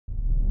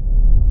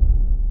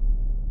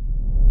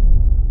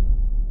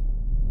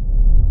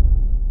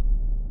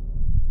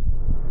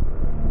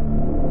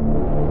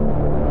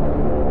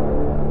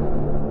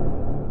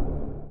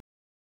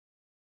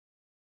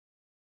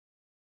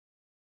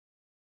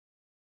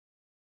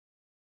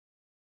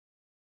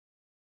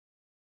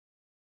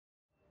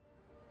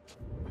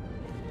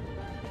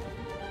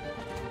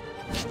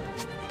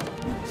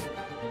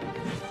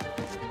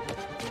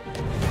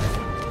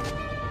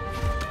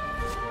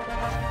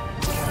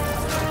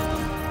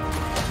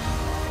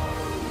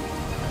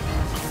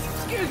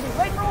me,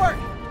 late for work!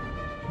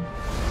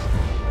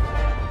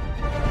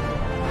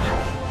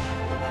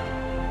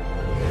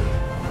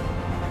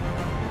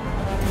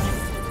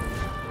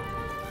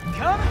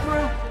 Coming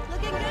through!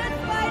 Looking good,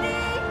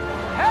 Spidey!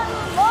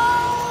 Hello,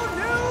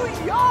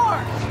 New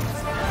York!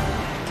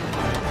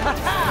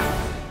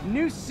 Haha!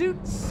 New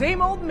suit,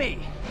 same old me.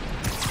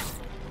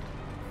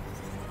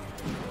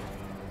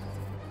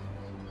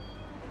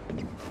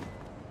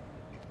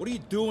 What are you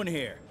doing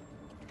here?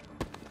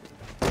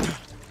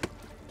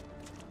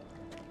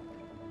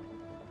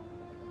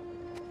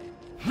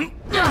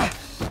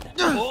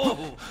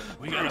 Whoa!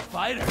 We got a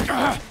fighter!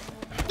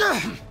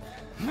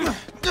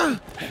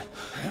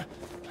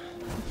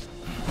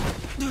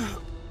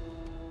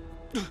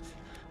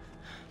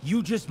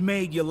 You just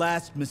made your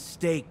last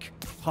mistake,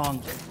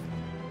 punk.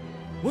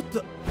 What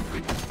the?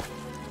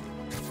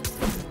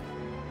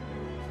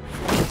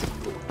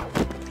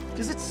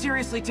 Does it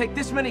seriously take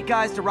this many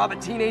guys to rob a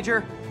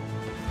teenager?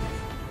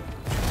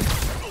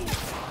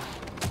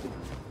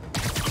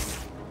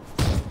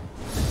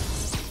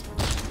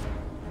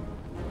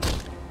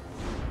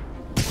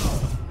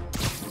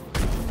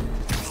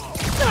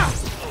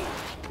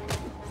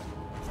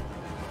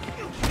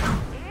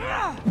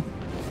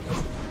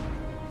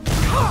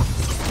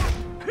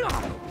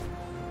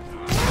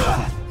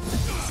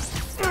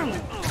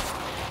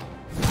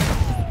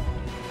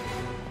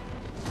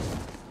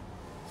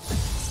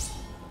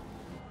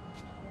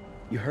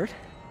 You hurt?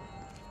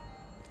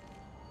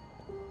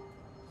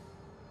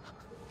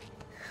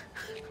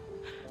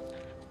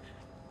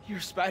 You're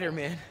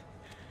Spider-Man.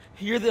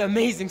 You're the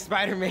amazing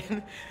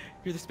Spider-Man.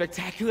 You're the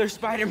spectacular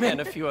Spider-Man.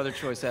 And a few other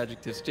choice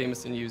adjectives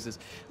Jameson uses.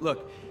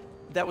 Look,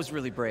 that was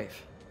really brave.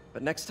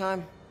 But next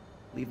time,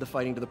 leave the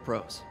fighting to the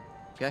pros,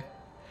 okay?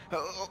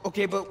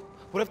 Okay, but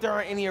what if there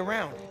aren't any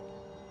around?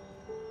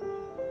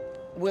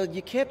 Well,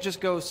 you can't just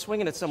go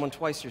swinging at someone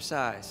twice your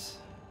size.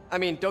 I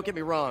mean, don't get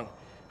me wrong.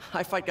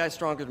 I fight guys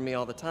stronger than me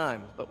all the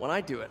time, but when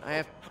I do it, I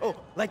have... Oh,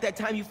 like that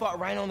time you fought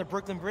Rhino on the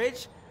Brooklyn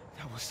Bridge?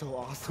 That was so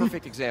awesome.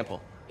 Perfect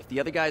example. If the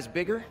other guy's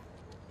bigger,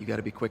 you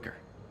gotta be quicker.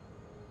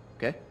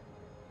 Okay?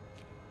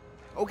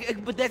 Okay,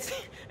 but that's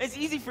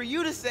easy for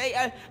you to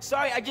say.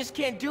 Sorry, I just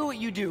can't do what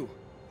you do.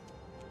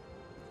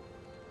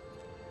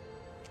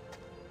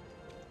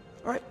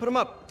 All right, put him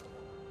up.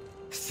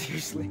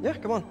 Seriously? Yeah,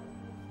 come on.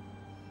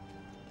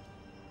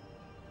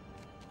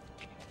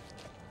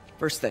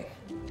 First thing,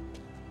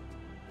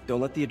 don't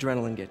let the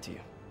adrenaline get to you.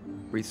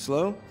 Breathe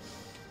slow,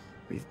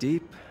 breathe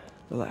deep,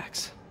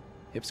 relax.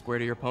 Hip square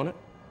to your opponent.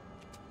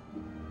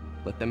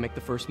 Let them make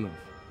the first move.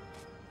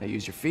 Now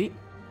use your feet,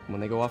 and when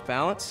they go off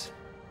balance,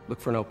 look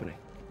for an opening.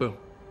 Boom.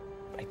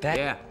 Like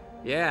that?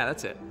 Yeah,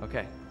 that's it.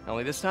 Okay,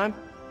 only this time,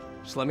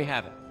 just let me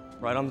have it.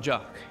 Right on the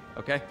jaw,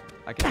 okay?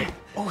 I can...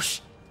 Oh,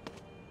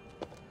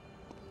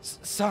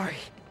 sorry.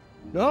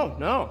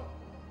 No.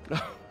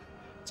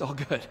 It's all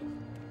good.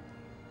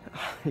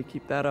 You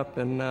keep that up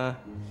and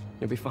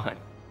you'll be fine.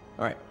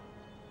 All right,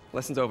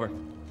 lesson's over.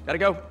 Gotta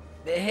go.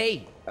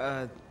 Hey,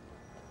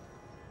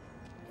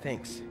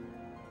 thanks.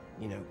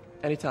 You know.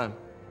 Anytime.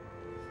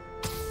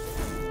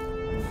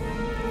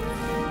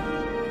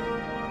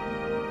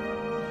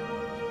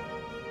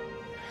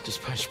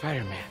 Just punch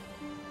Spider-Man.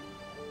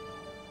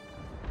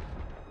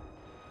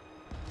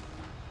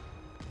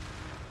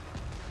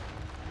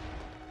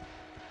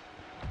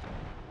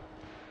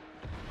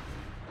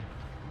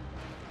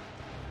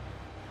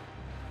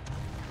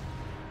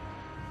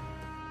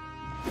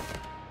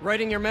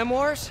 Writing your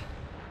memoirs?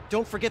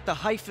 Don't forget the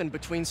hyphen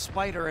between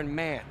spider and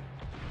man.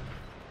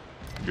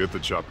 Get the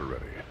chopper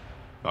ready.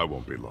 I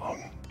won't be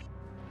long.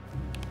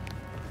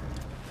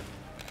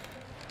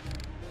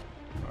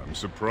 I'm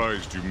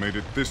surprised you made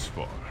it this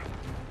far.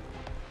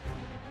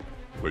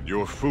 But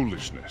your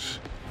foolishness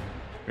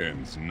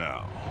ends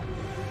now.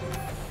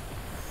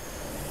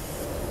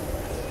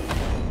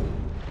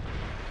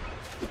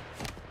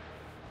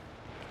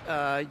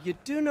 You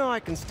do know I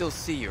can still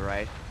see you,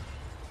 right?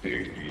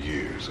 80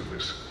 years of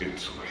this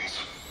insolence.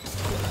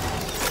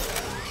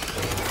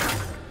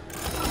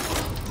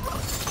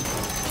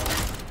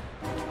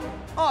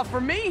 Oh,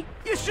 for me?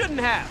 You shouldn't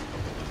have.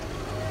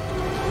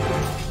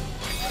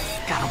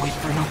 Gotta wait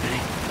for an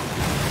opening.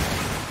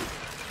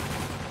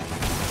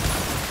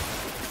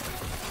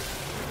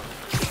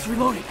 It's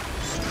reloading.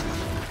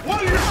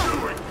 What are you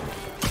doing?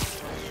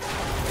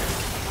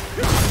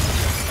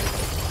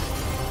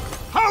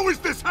 How is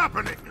this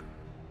happening?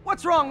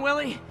 What's wrong,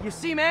 Willie? You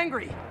seem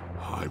angry.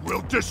 I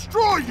will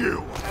destroy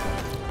you!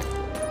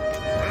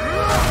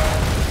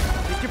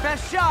 Take your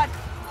best shot.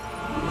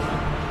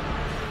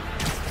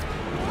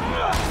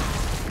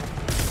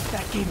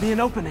 That gave me an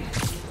opening.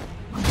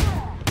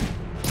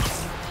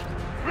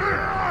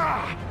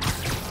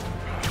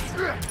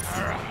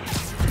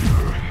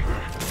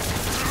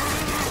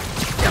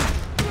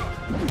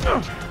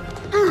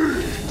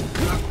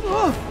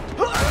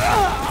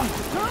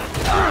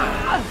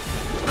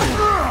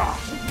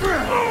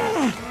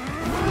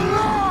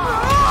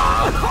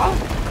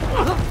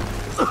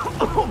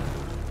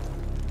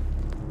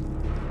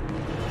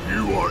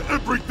 You are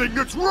everything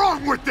that's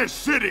wrong with this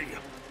city!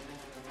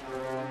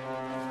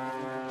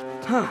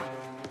 Huh.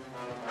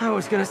 I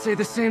was gonna say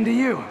the same to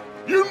you.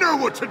 You know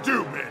what to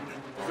do, men!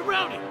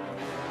 Surround him!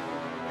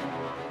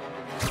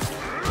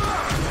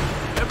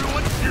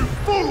 Everyone, you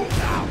fool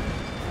now!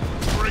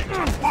 Bring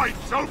to fight,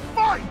 so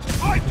fight!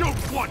 I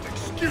don't want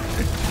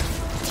excuses!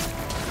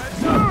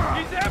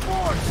 He's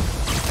airborne!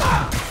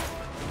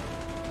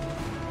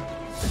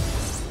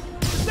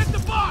 Set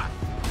the bar!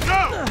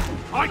 No!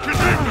 I can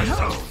aim the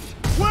zone!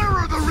 Where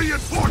are the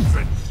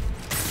reinforcements?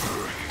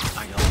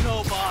 I don't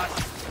know,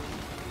 boss.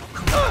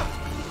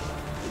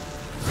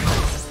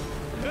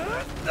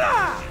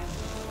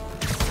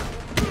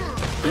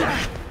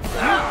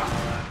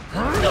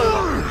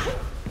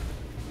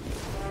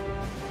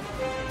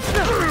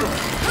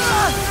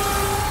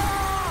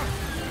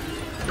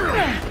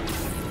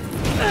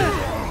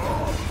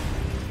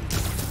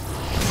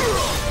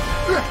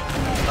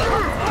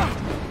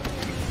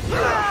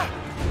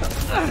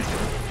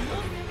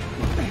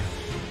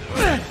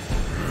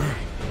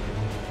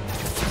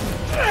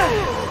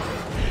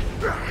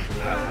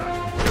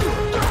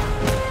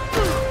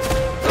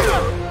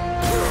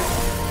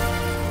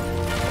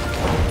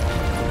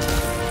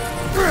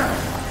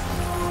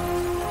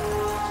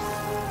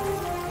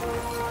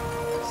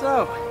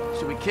 So,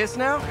 should we kiss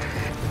now?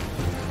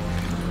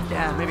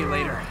 Yeah, maybe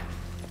later.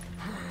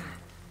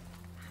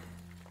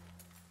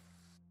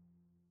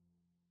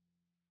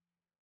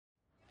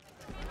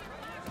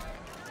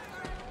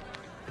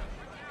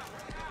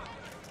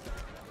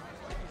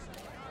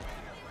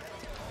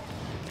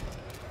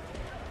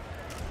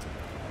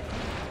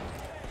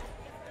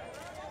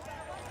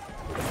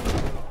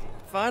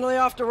 Finally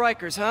off to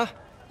Rikers, huh?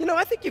 You know,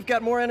 I think you've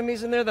got more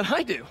enemies in there than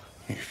I do.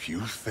 If you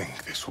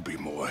think this will be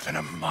more than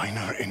a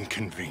minor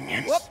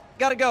inconvenience... Whoop,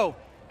 gotta go.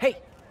 Hey,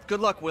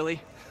 good luck,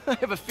 Willie. I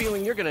have a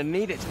feeling you're gonna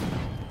need it.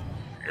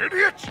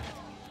 Idiot!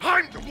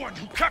 I'm the one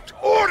who kept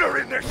order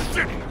in this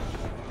city!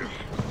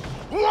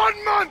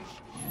 1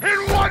 month!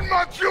 In 1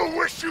 month you'll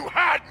wish you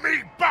had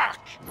me back!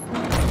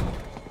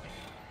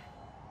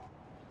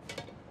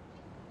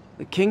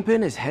 The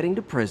Kingpin is heading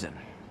to prison.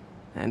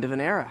 End of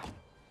an era.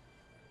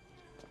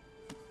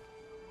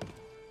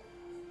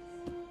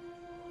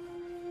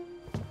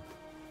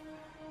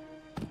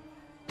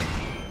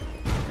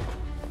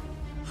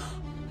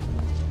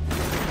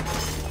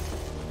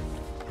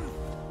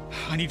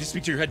 I need to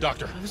speak to your head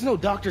doctor. There's no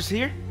doctors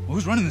here. Well,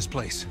 who's running this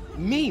place?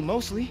 Me,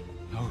 mostly.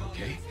 Oh,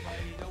 okay.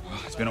 Well,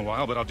 it's been a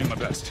while, but I'll do my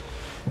best.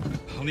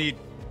 I'll need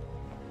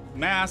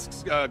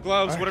masks,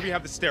 gloves, whatever you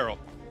have that's sterile.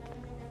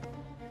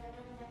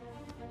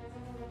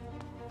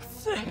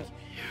 Thank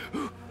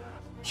you.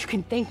 You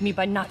can thank me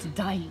by not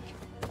dying.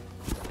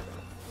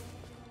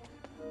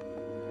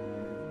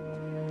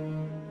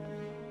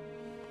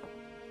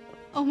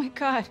 Oh my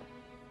God.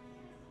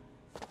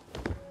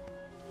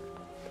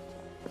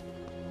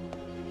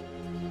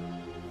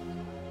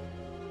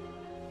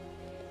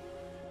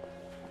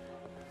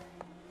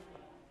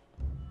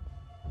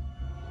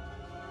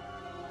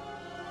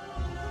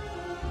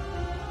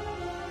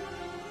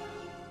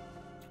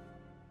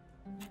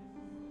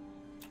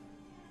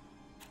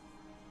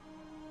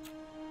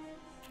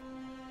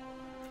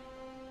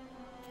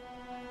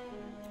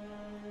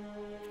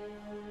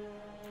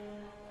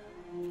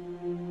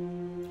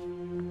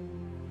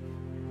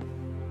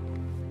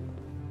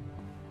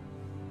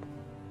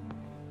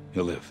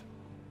 He'll live,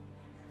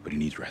 but he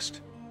needs rest.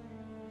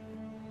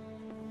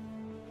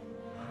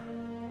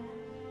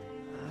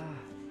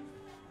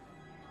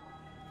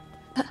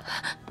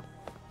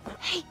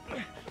 Hey,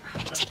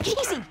 take it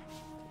easy.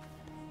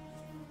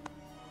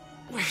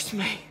 Where's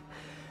May?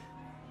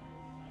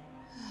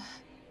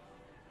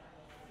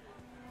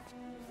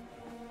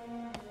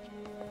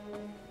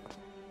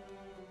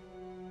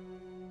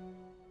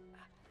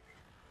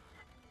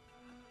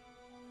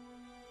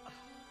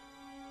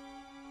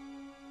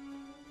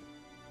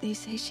 They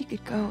say she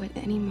could go at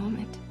any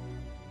moment.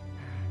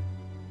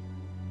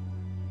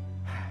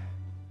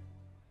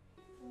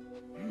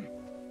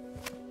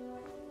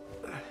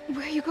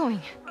 Where are you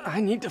going? I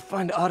need to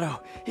find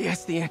Otto. He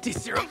has the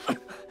anti-serum. I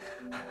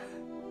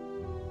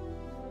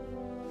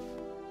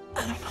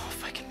don't know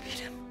if I can beat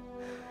him.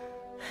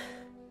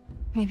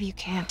 Maybe you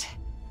can't.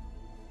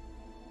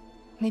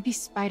 Maybe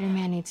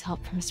Spider-Man needs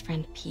help from his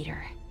friend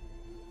Peter.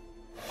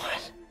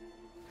 What?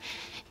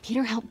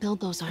 Peter helped build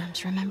those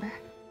arms, remember?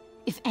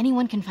 If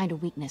anyone can find a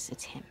weakness,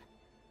 it's him.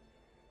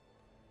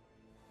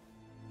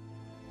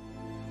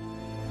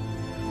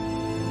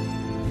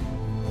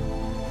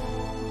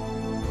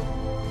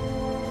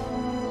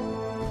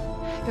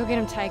 Go get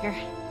him, Tiger.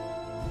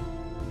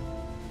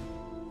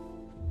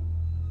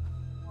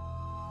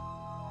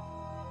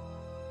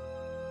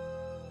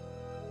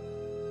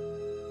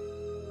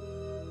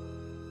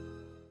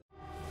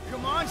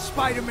 Come on,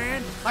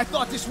 Spider-Man! I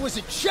thought this was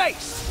a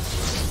chase!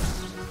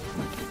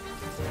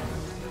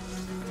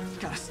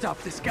 Gotta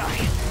stop this guy.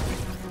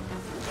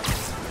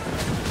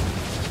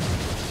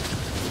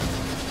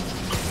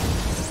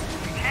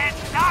 Can't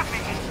stop me,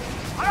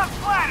 but I'm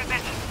glad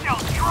this is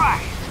still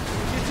dry.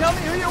 You tell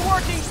me who you're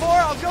working for,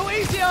 I'll go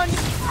easy on you.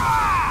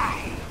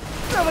 Dry!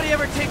 Nobody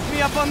ever takes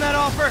me up on that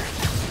offer.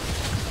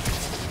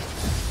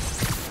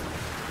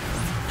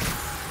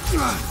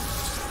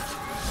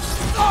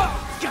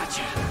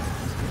 Gotcha.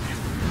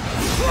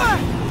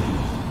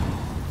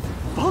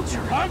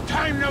 Vulture! Long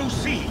time no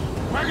see!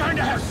 We're going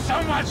to have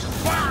so much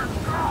fun!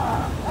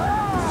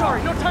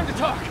 Sorry, no time to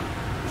talk.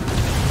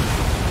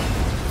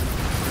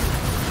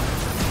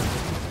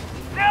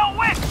 Still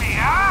with me,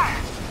 huh?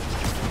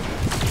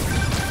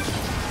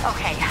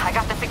 Okay, I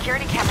got the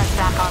security cameras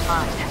back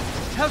online.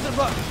 How's it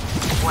look?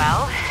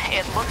 Well,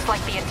 it looks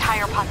like the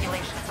entire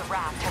population of the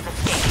raft has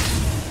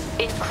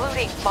escaped,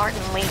 including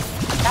Martin Lee.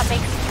 That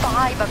makes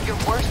 5 of your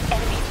worst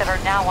enemies that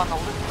are now on the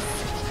loose.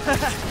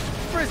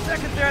 For a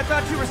second there, I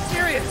thought you were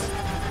serious.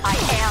 I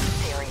am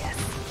serious.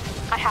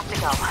 I have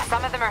to go.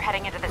 Some of them are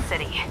heading into the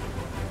city.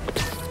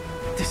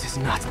 This is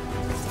nuts.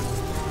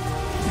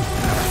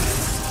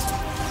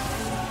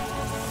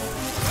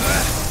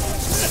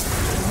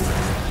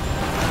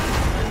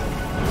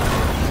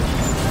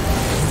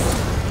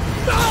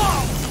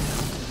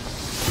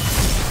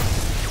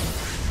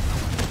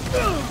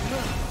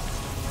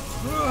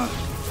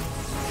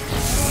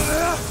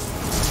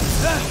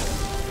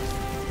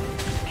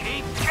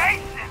 Keep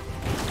chasing!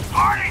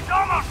 Party's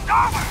almost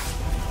over!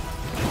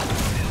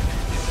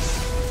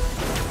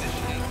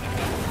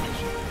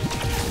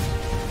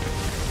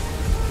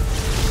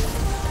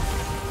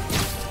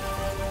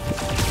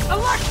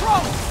 Electro,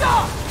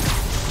 stop!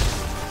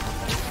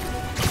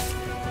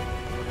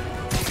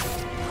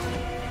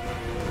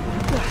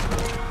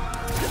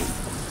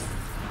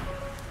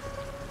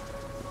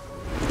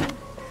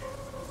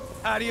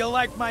 How do you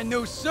like my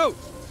new suit?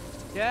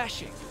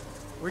 Dashing.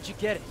 Where'd you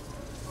get it?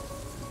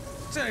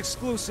 It's an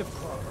exclusive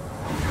club.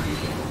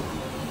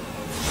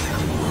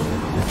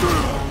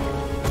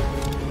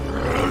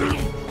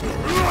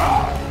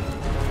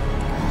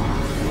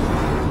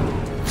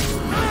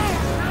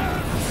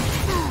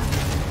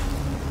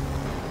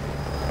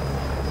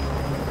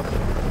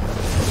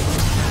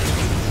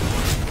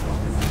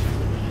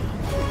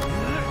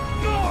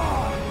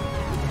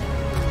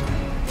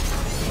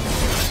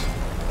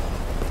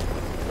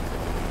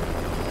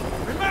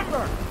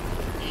 Remember,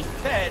 he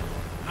said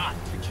not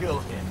to kill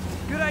him.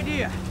 Good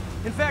idea.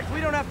 In fact, we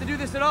don't have to do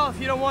this at all if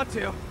you don't want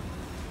to.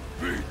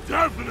 We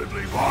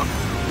definitely want to.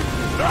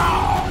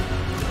 Now!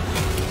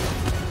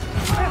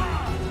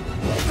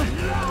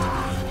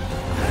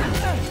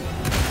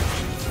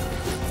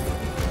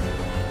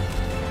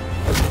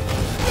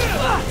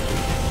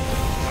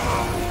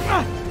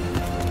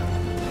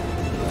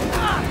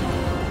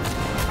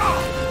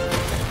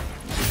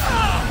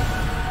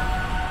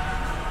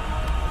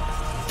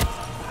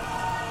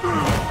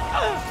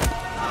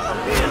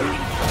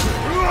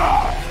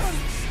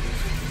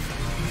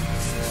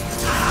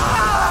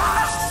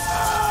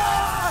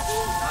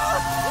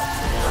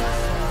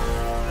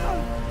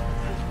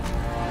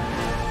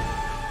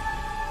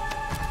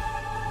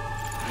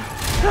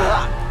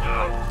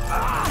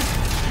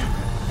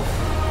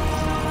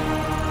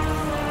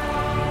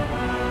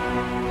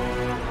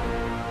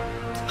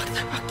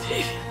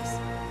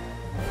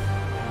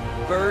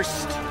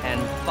 First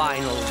and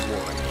final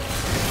warning.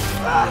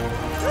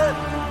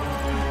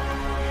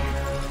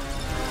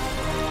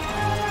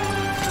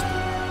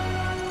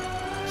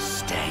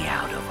 Stay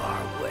out of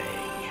our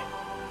way.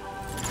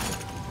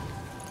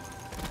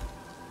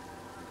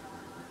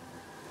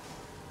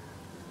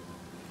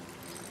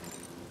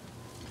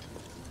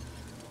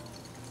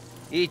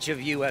 Each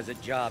of you has a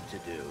job to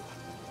do.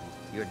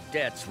 Your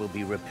debts will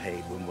be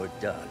repaid when we're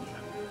done.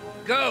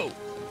 Go!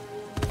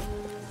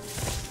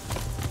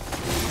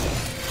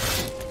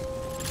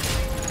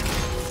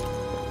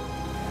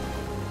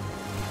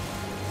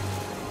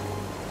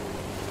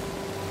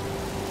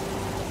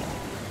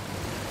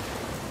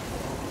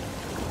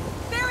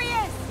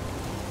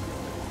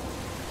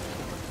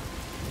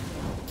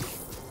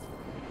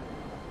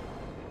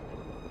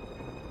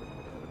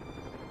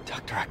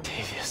 Dr.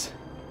 Octavius.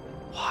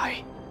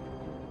 Why?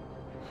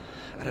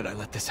 How did I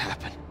let this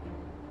happen?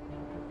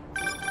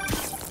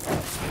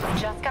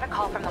 Just got a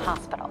call from the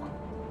hospital.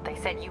 They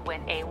said you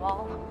went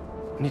AWOL.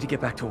 I need to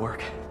get back to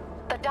work.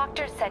 The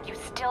doctor said you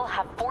still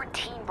have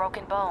 14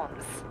 broken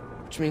bones.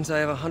 Which means I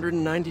have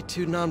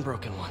 192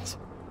 non-broken ones.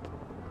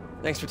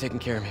 Thanks for taking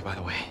care of me, by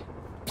the way.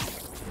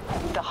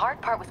 The hard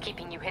part was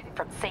keeping you hidden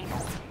from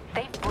Sable.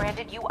 They've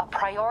branded you a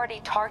priority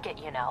target,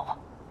 you know.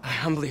 I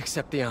humbly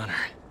accept the honor.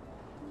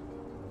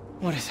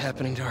 What is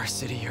happening to our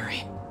city,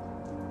 Yuri?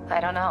 I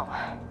don't know.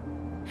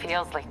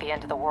 Feels like the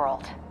end of the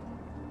world.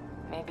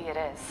 Maybe it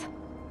is.